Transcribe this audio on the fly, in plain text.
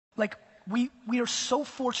Like, we are so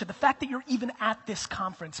fortunate. The fact that you're even at this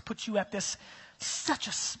conference puts you at this such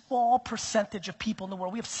a small percentage of people in the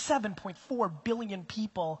world. We have 7.4 billion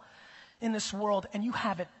people in this world, and you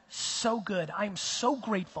have it so good. I am so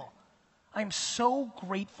grateful. I am so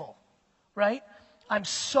grateful, right? I'm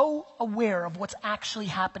so aware of what's actually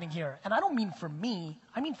happening here. And I don't mean for me,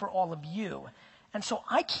 I mean for all of you. And so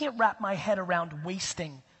I can't wrap my head around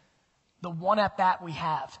wasting the one at bat we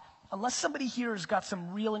have. Unless somebody here has got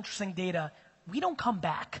some real interesting data, we don't come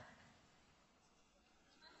back.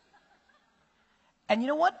 And you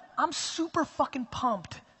know what? I'm super fucking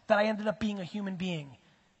pumped that I ended up being a human being.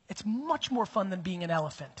 It's much more fun than being an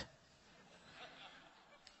elephant.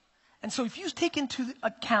 And so if you take into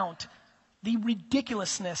account the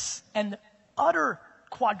ridiculousness and utter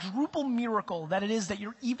quadruple miracle that it is that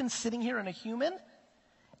you're even sitting here in a human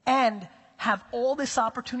and have all this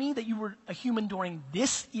opportunity that you were a human during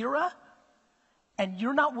this era, and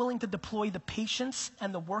you're not willing to deploy the patience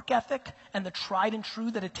and the work ethic and the tried and true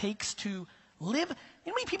that it takes to live. You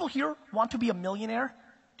know how many people here want to be a millionaire?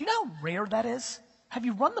 Do you know how rare that is? Have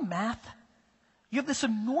you run the math? You have this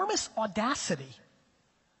enormous audacity.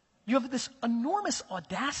 You have this enormous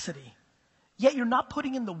audacity, yet you're not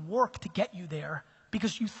putting in the work to get you there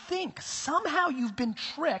because you think somehow you've been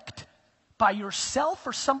tricked by yourself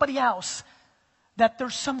or somebody else that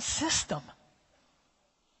there's some system,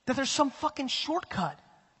 that there's some fucking shortcut.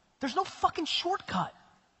 There's no fucking shortcut.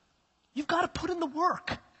 You've got to put in the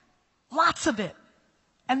work, lots of it.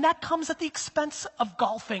 And that comes at the expense of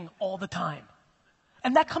golfing all the time.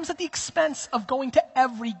 And that comes at the expense of going to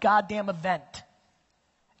every goddamn event.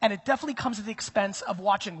 And it definitely comes at the expense of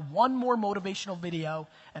watching one more motivational video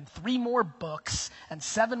and 3 more books and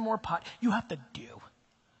 7 more You have to do.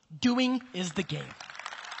 Doing is the game.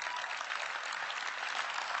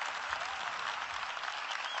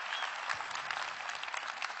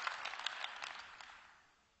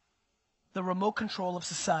 The remote control of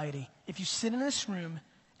society. If you sit in this room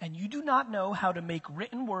and you do not know how to make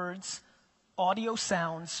written words, audio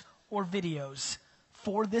sounds, or videos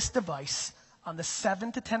for this device on the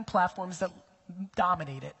 7 to 10 platforms that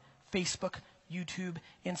dominate it, Facebook, YouTube,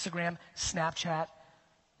 Instagram, Snapchat,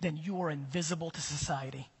 then you are invisible to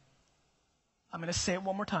society. I'm going to say it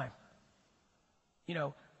one more time. You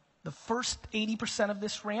know, the first 80% of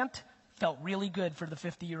this rant felt really good for the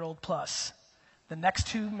 50-year-old plus. The next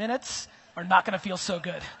 2 minutes are not going to feel so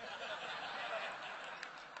good.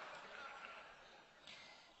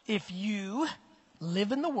 If you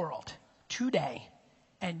live in the world today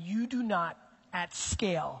and you do not at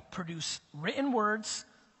scale produce written words,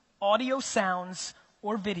 audio sounds,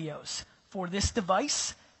 or videos for this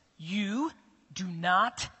device, you do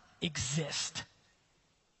not exist.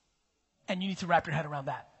 And you need to wrap your head around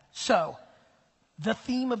that. So, the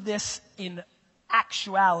theme of this in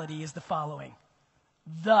actuality is the following.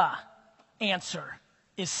 The answer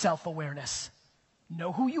is self-awareness.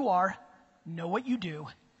 Know who you are, know what you do,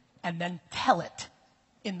 and then tell it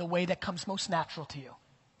in the way that comes most natural to you.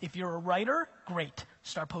 If you're a writer, great.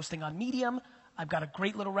 Start posting on Medium. I've got a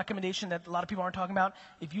great little recommendation that a lot of people aren't talking about.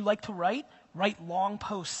 If you like to write long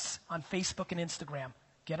posts on Facebook and Instagram.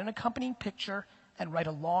 Get an accompanying picture and write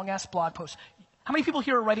a long-ass blog post. How many people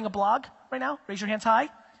here are writing a blog right now? Raise your hands high.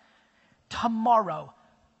 Tomorrow,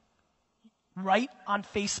 write on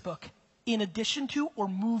Facebook in addition to or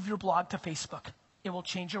move your blog to Facebook. It will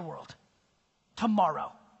change your world.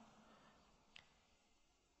 Tomorrow.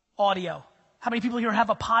 Audio. How many people here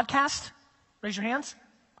have a podcast? Raise your hands.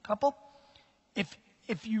 A couple.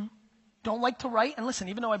 If you don't like to write, and listen,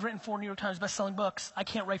 even though I've written 4 New York Times bestselling books, I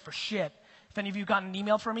can't write for shit. If any of you got an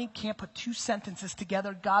email from me, can't put 2 sentences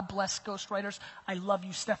together. God bless ghostwriters. I love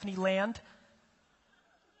you, Stephanie Land.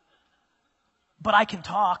 But I can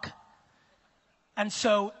talk. And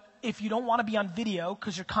so if you don't want to be on video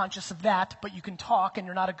because you're conscious of that, but you can talk and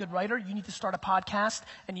you're not a good writer, you need to start a podcast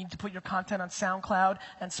and you need to put your content on SoundCloud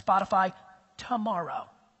and Spotify tomorrow.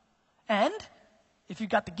 And if you've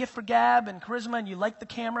got the gift for gab and charisma and you like the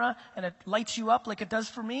camera and it lights you up like it does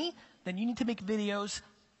for me, then you need to make videos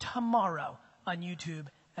tomorrow on YouTube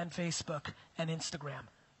and Facebook and Instagram.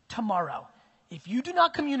 Tomorrow. If you do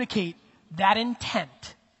not communicate that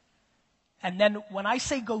intent, and then when I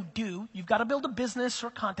say go do, you've got to build a business or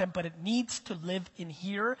content, but it needs to live in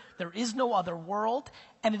here. There is no other world,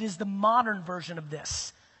 and it is the modern version of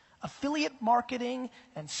this. Affiliate marketing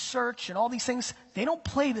and search and all these things, they don't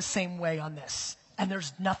play the same way on this, and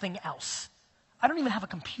there's nothing else. I don't even have a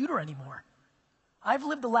computer anymore. I've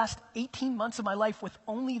lived the last 18 months of my life with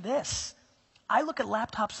only this. I look at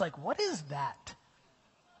laptops like, what is that?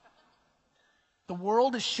 The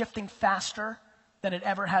world is shifting faster than it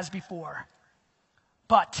ever has before.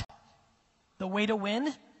 But the way to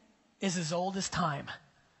win is as old as time.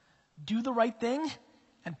 Do the right thing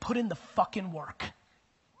and put in the fucking work.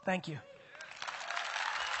 Thank you.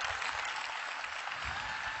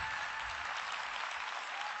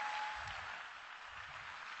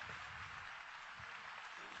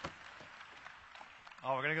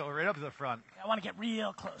 Oh, we're going to go right up to the front. I want to get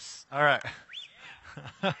real close. All right.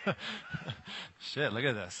 Shit, look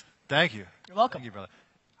at this. Thank you. You're welcome. Thank you, brother.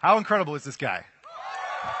 How incredible is this guy?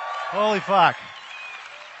 Holy fuck.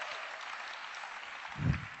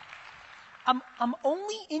 I'm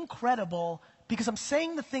only incredible because I'm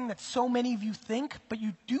saying the thing that so many of you think, but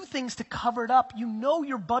you do things to cover it up. You know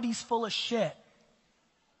your buddy's full of shit.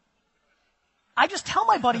 I just tell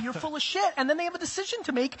my buddy, you're full of shit, and then they have a decision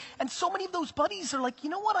to make, and so many of those buddies are like, you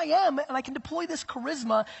know what, I am, and I can deploy this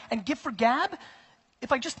charisma and gift for gab.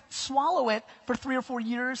 If I just swallow it for 3 or 4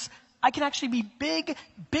 years, I can actually be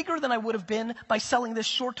bigger than I would have been by selling this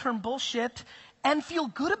short-term bullshit and feel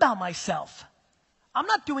good about myself. I'm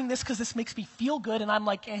not doing this because this makes me feel good, and I'm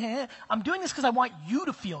like, I'm doing this because I want you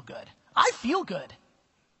to feel good. I feel good.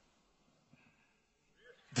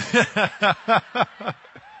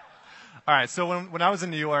 All right, so when I was in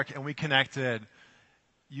New York and we connected,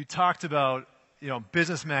 you talked about,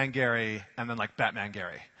 businessman Gary and then like Batman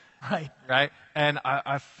Gary. Right. Right? And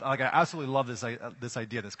I absolutely love this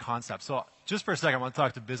idea, this concept. So just for a second, I want to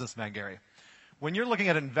talk to businessman Gary. When you're looking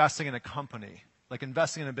at investing in a company, like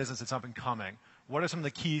investing in a business that's up and coming, what are some of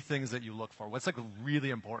the key things that you look for? What's like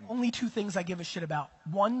really important? Only 2 things I give a shit about.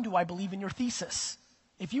 1, do I believe in your thesis?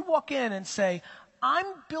 If you walk in and say, I'm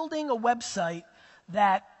building a website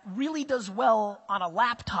that really does well on a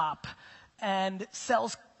laptop and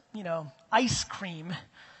sells, ice cream,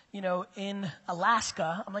 in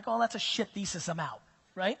Alaska, I'm like, oh, that's a shit thesis, I'm out,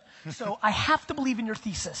 right? So I have to believe in your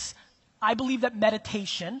thesis. I believe that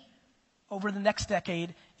meditation over the next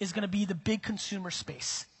decade is going to be the big consumer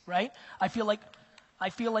space, right? I feel like,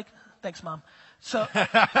 thanks, Mom. So,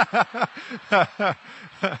 but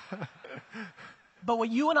what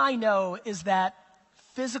you and I know is that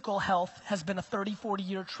physical health has been a 30,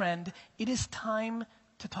 40-year trend. It is time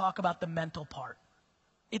to talk about the mental part.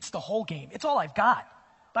 It's the whole game. It's all I've got.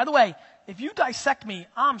 By the way, if you dissect me,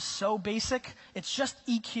 I'm so basic. It's just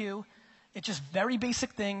EQ. It's just very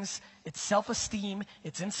basic things. It's self-esteem.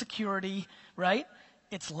 It's insecurity, right?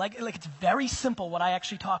 It's like it's very simple what I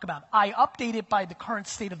actually talk about. I update it by the current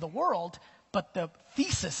state of the world, but the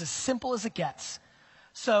thesis is simple as it gets.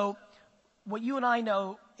 So what you and I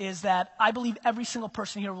know is that I believe every single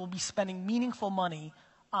person here will be spending meaningful money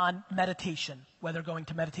on meditation, whether going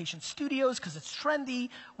to meditation studios because it's trendy,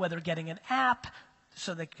 whether getting an app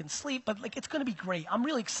so they can sleep, but it's going to be great. I'm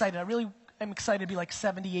really excited. I'm excited to be like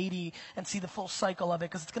 70, 80 and see the full cycle of it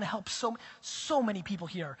because it's going to help so many people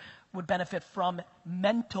here would benefit from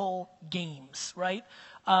mental games, right?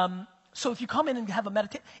 So if you come in and have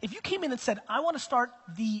if you came in and said, I want to start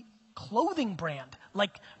the clothing brand,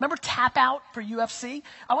 remember Tap Out for UFC?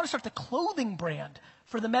 I want to start the clothing brand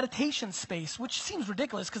for the meditation space, which seems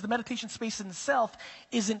ridiculous because the meditation space in itself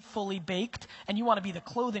isn't fully baked, and you want to be the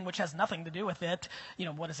clothing, which has nothing to do with it.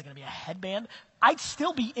 What is it going to be, a headband? I'd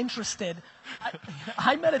still be interested.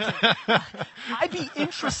 I meditate. I'd be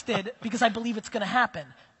interested because I believe it's going to happen.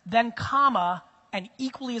 Then, and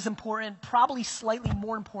equally as important, probably slightly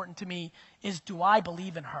more important to me, is do I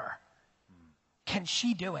believe in her? Can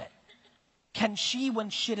she do it? Can she, when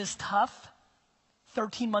shit is tough,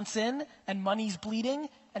 13 months in and money's bleeding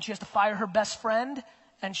and she has to fire her best friend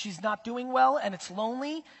and she's not doing well and it's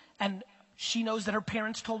lonely and she knows that her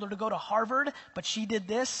parents told her to go to Harvard, but she did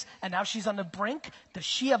this and now she's on the brink. Does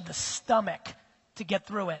she have the stomach to get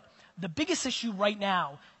through it? The biggest issue right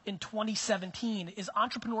now in 2017 is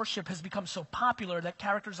entrepreneurship has become so popular that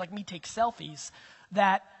characters like me take selfies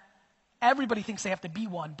that everybody thinks they have to be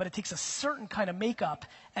one, but it takes a certain kind of makeup,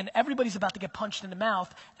 and everybody's about to get punched in the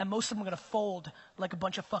mouth, and most of them are going to fold like a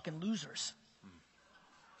bunch of fucking losers.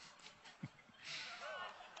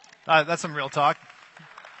 That's some real talk.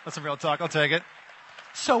 I'll take it.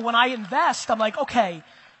 So when I invest, I'm like, okay,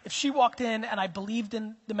 if she walked in and I believed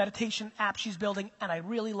in the meditation app she's building and I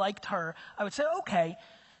really liked her, I would say, okay,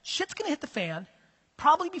 shit's going to hit the fan,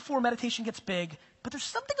 probably before meditation gets big, but there's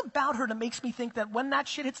something about her that makes me think that when that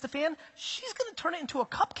shit hits the fan, she's going to turn it into a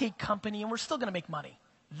cupcake company and we're still going to make money.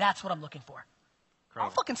 That's what I'm looking for.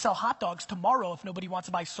 Incredible. I'll fucking sell hot dogs tomorrow if nobody wants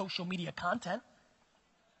to buy social media content.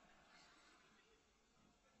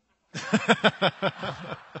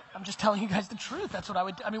 I'm just telling you guys the truth. That's what I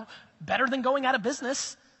would do. I mean, better than going out of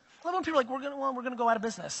business. A lot of people are like, we're going to go out of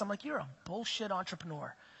business. I'm like, you're a bullshit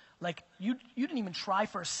entrepreneur. Like, you didn't even try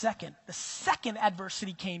for a second. The second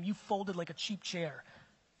adversity came, you folded like a cheap chair.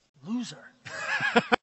 loser.